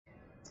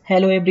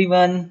Hello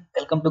everyone,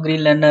 welcome to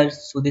Green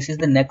Learners. So this is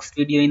the next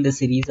video in the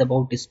series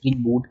about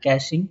Spring Boot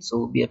caching.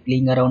 So we are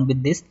playing around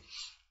with this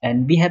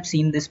and we have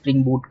seen the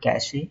Spring Boot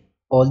cache,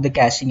 all the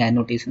caching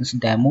annotations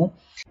demo.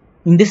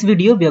 In this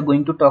video, we are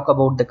going to talk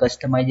about the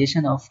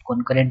customization of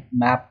concurrent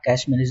map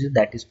cache manager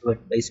that is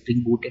provided by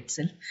Spring Boot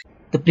itself.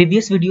 The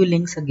previous video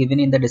links are given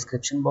in the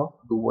description box.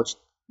 Do watch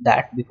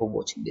that before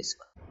watching this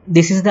one.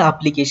 This is the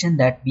application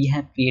that we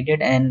have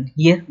created, and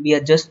here we are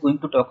just going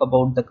to talk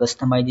about the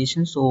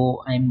customization.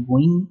 So I'm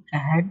going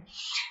ahead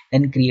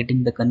and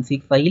creating the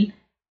config file,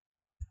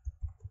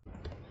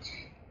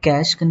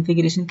 cache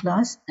configuration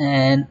class,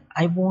 and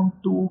I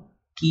want to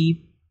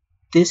keep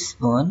this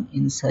one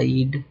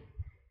inside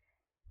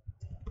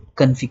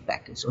config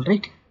package. All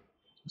right,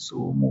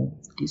 so move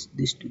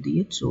this to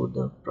the edge so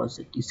the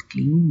project is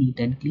clean, neat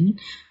and clean.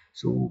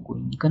 So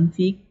going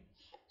config.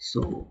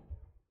 So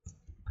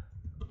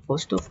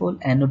first of all,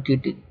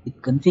 annotate it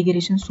with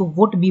configuration. So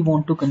what we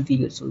want to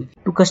configure, so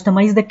to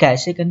customize the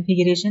cache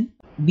configuration,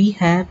 we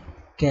have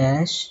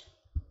cache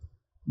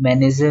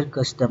manager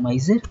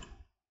customizer.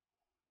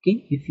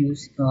 Okay, if you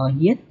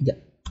here, yeah,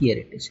 here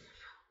it is.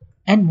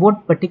 And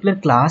what particular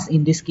class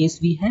in this case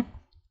we have?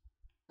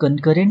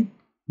 Concurrent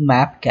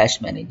map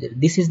cache manager.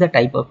 This is the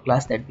type of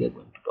class that we are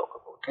going to talk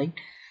about, right?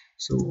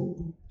 So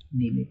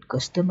name it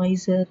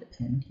customizer,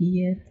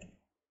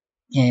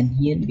 and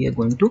here we are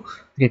going to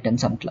return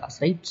some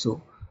class, right?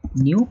 So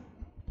new.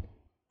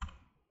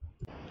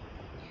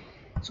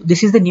 So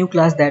this is the new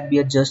class that we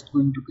are just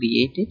going to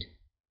create it.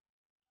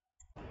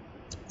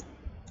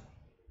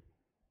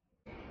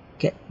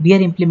 Okay, we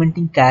are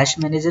implementing cache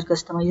manager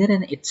customizer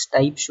and its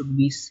type should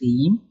be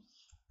same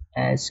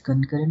as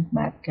concurrent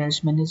map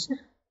cache manager,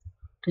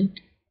 right?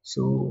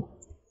 So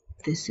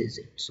this is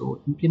it.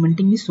 So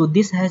implementing this, so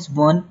this has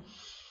one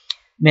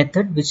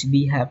method which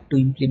we have to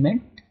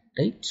implement,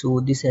 right? So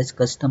this has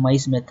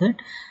customize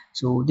method.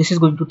 So this is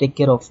going to take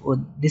care of,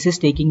 this is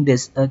taking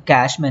this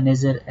cache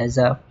manager as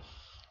a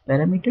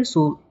parameter.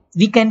 So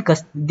we can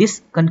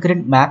this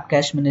concurrent map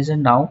cache manager,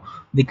 now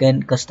we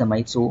can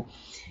customize. So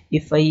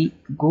if I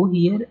go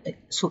here,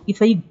 so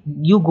if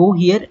you go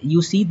here,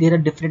 you see there are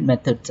different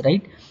methods,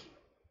 right?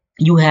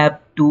 You have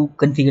to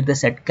configure the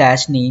set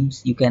cache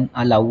names. You can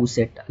allow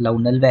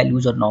null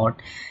values or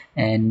not,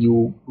 and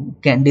you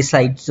can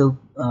decide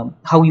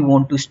how you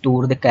want to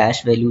store the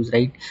cache values,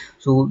 right?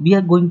 So we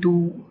are going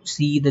to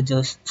see the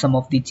just some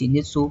of the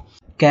changes. So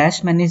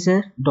cache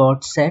manager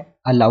dot set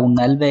allow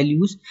null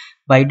values.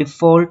 By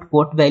default,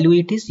 what value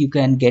it is, you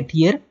can get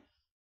here.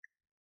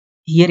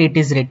 Here it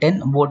is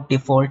written what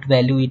default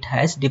value it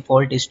has.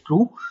 Default is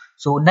true,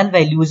 so null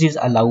values is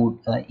allowed.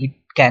 It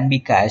can be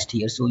cached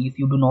here. So if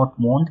you do not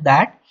want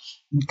that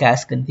in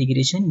cache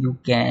configuration, you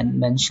can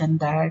mention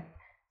that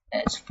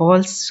as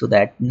false, so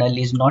that null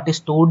is not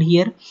stored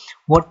here.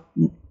 What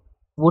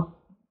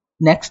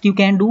next you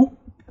can do?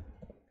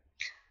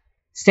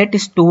 Set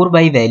store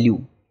by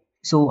value.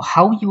 So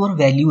how your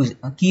values,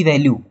 key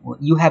value,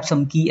 you have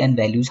some key and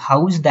values,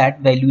 how is that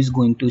value is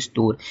going to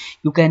store?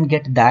 You can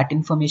get that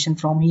information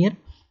from here.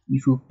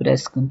 If you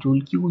press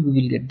Ctrl Q, you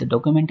will get the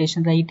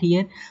documentation right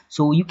here.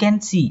 So you can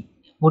see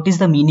what is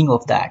the meaning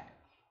of that.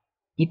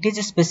 It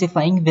is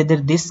specifying whether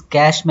this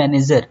cache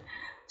manager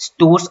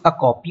stores a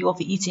copy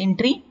of each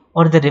entry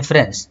or the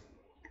reference.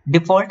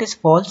 Default is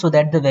false, so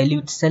that the value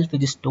itself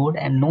is stored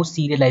and no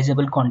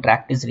serializable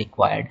contract is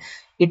required.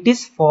 It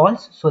is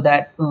false, so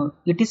that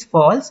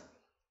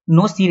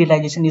no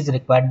serialization is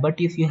required.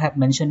 But if you have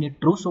mentioned it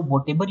true, so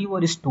whatever you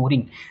are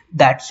storing,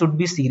 that should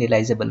be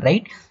serializable,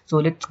 right? So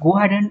let's go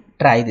ahead and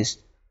try this.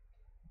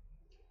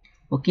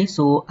 Okay,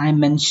 so I'm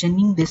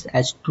mentioning this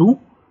as true,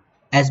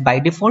 as by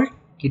default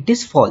it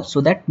is false,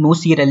 so that no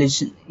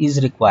serialization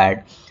is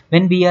required.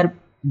 When we are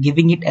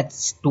giving it as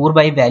store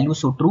by value,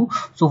 so true,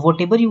 so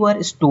whatever you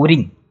are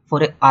storing,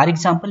 for our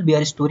example we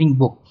are storing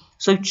book,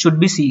 so it should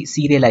be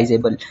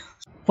serializable.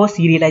 For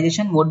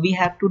serialization, what we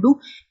have to do,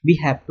 we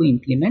have to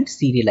implement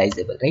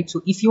serializable, right?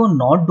 So if you are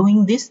not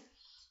doing this,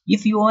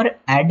 if you are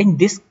adding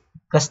this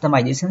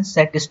customization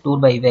set store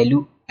by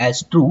value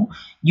as true,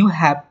 you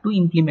have to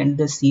implement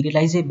the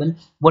serializable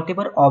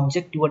whatever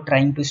object you are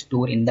trying to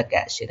store in the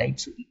cache, right?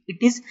 So it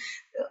is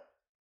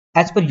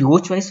as per your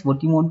choice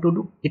what you want to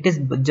do. It is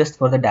just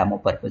for the demo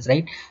purpose,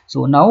 right?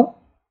 So now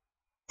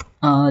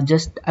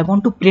just I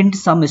want to print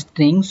some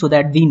string so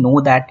that we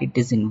know that it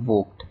is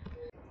invoked.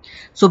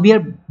 So we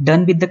are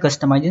done with the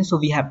customization, so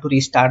we have to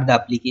restart the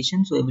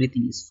application. So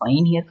everything is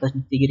fine here,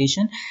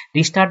 configuration,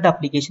 restart the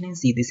application and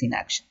see this in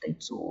action, right?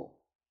 So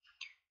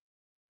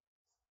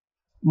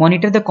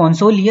monitor the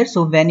console here.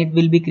 So when it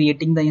will be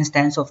creating the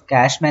instance of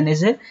cache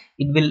manager,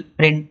 it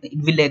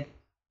will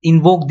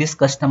invoke this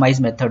customize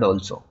method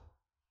also,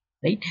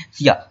 right?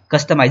 So yeah,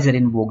 customizer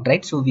invoked,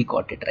 right? So we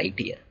got it right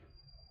here.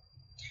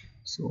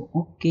 So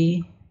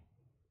okay,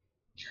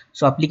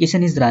 so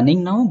application is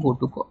running now. Go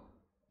to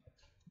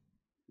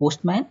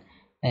postman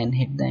and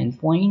hit the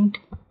endpoint,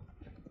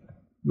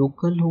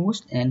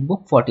 localhost, and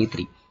book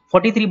 43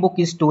 book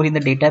is stored in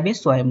the database,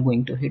 so I am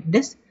going to hit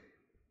this.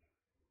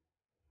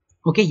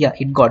 Okay, yeah,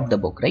 it got the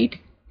book, right?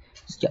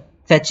 Yeah,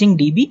 fetching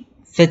DB,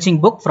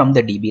 fetching book from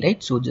the DB,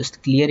 right? So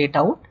just clear it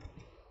out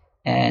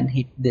and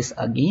hit this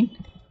again.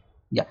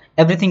 Yeah,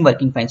 everything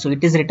working fine. So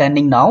it is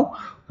returning now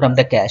from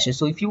the cache.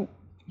 So if you,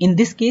 in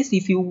this case,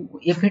 if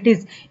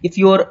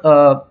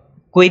your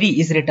query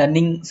is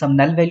returning some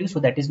null value, so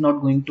that is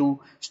not going to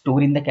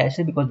store in the cache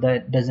because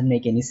that doesn't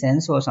make any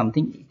sense or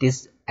something. It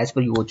is as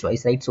per your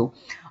choice, right? So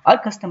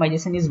our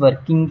customization is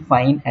working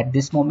fine at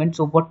this moment.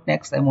 So what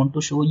next I want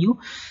to show you?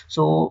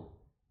 So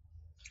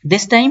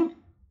this time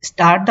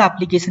start the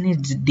application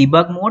in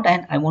debug mode,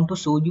 and I want to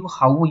show you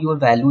how your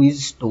value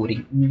is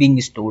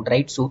being stored,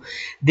 right? So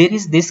there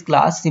is this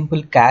class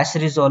simple cache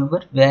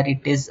resolver where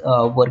it is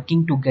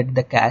working to get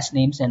the cache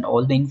names and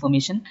all the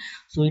information.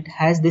 So it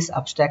has this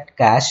abstract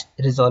cache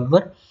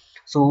resolver.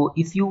 So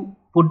if you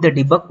put the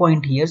debug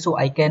point here, so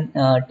I can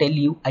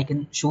I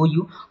can show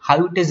you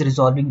how it is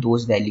resolving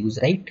those values,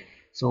 right?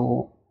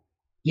 So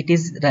it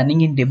is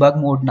running in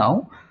debug mode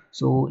now.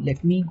 So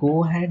let me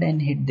go ahead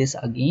and hit this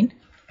again.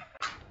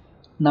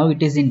 Now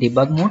it is in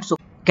debug mode. So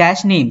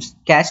cache names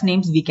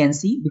we can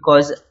see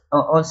because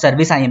on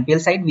service IMPL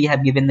side we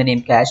have given the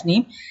name cache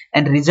name,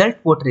 and result,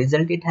 what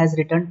result it has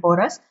returned for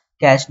us,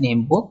 cache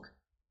name book,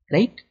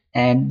 right?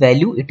 And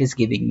value it is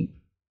giving me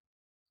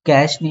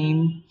cache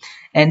name.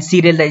 And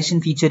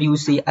serialization feature, you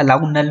see allow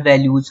null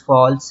values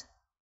false.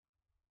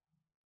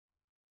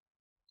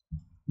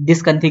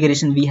 This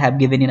configuration we have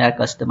given in our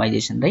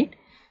customization, right?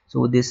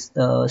 So this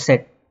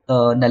set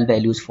null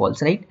values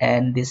false, right?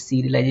 And this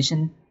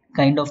serialization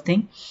kind of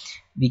thing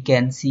we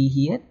can see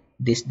here,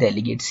 this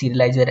delegate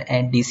serializer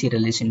and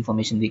deserialization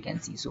information we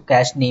can see. So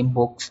cache name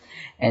books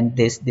and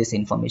this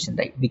information,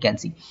 right, we can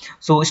see.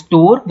 So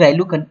store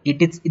value,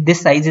 it is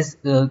this size is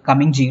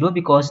coming 0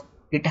 because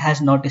it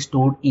has not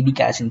stored any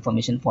cache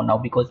information for now,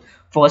 because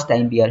first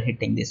time we are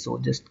hitting this. So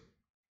just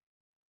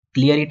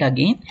clear it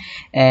again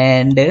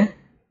and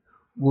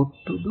what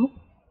to do?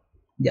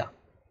 Yeah,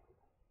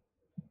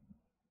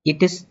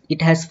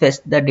 it has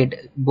fetched the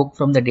data book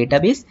from the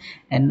database,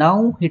 and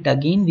now hit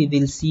again, we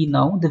will see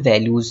now the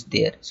values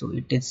there. So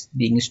it is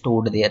being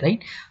stored there,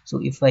 right?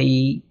 So if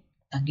I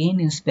again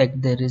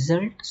inspect the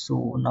result,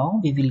 so now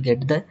we will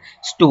get the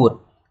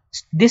store.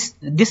 This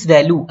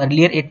value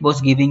earlier it was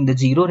giving the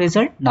 0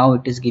 result, now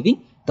it is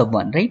giving the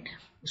 1, right?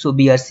 So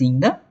we are seeing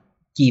the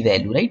key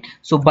value, right?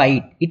 So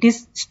by it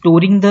is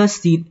storing the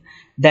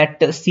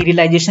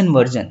serialization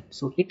version.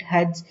 So it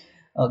has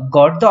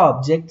got the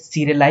object,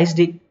 serialized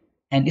it,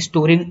 and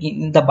storing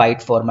in the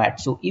byte format.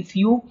 So if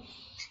you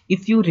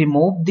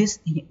remove this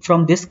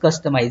from this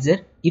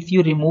customizer, if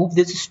you remove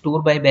this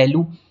store by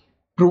value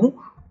true,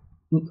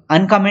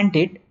 uncomment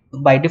it,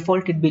 by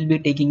default it will be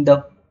taking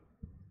the,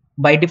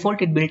 by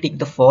default it will take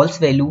the false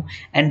value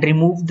and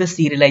remove the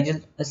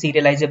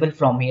serializable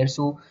from here.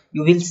 So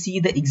you will see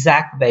the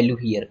exact value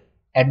here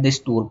at the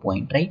store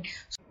point, right?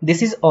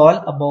 This is all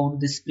about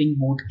the Spring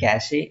Boot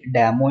cache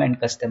demo and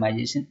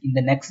customization. In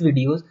the next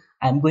videos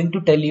I'm going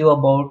to tell you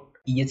about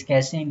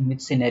cache, in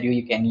which scenario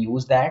you can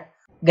use that.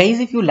 Guys,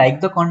 if you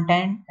like the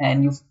content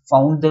and you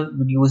found the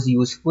videos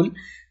useful,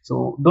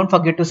 so don't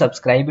forget to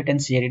subscribe it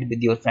and share it with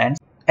your friends.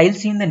 I'll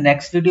see you in the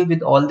next video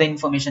with all the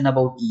information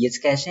about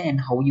cache and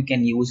how you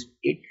can use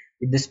it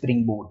with the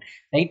Spring Boot,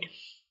 right?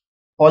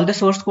 All the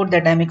source code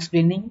that I'm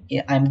explaining,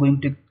 I'm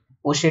going to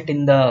push it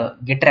in the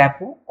Git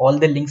repo. All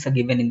the links are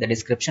given in the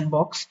description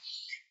box.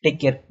 Take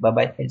care. Bye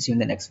bye. I'll see you in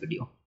the next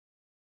video.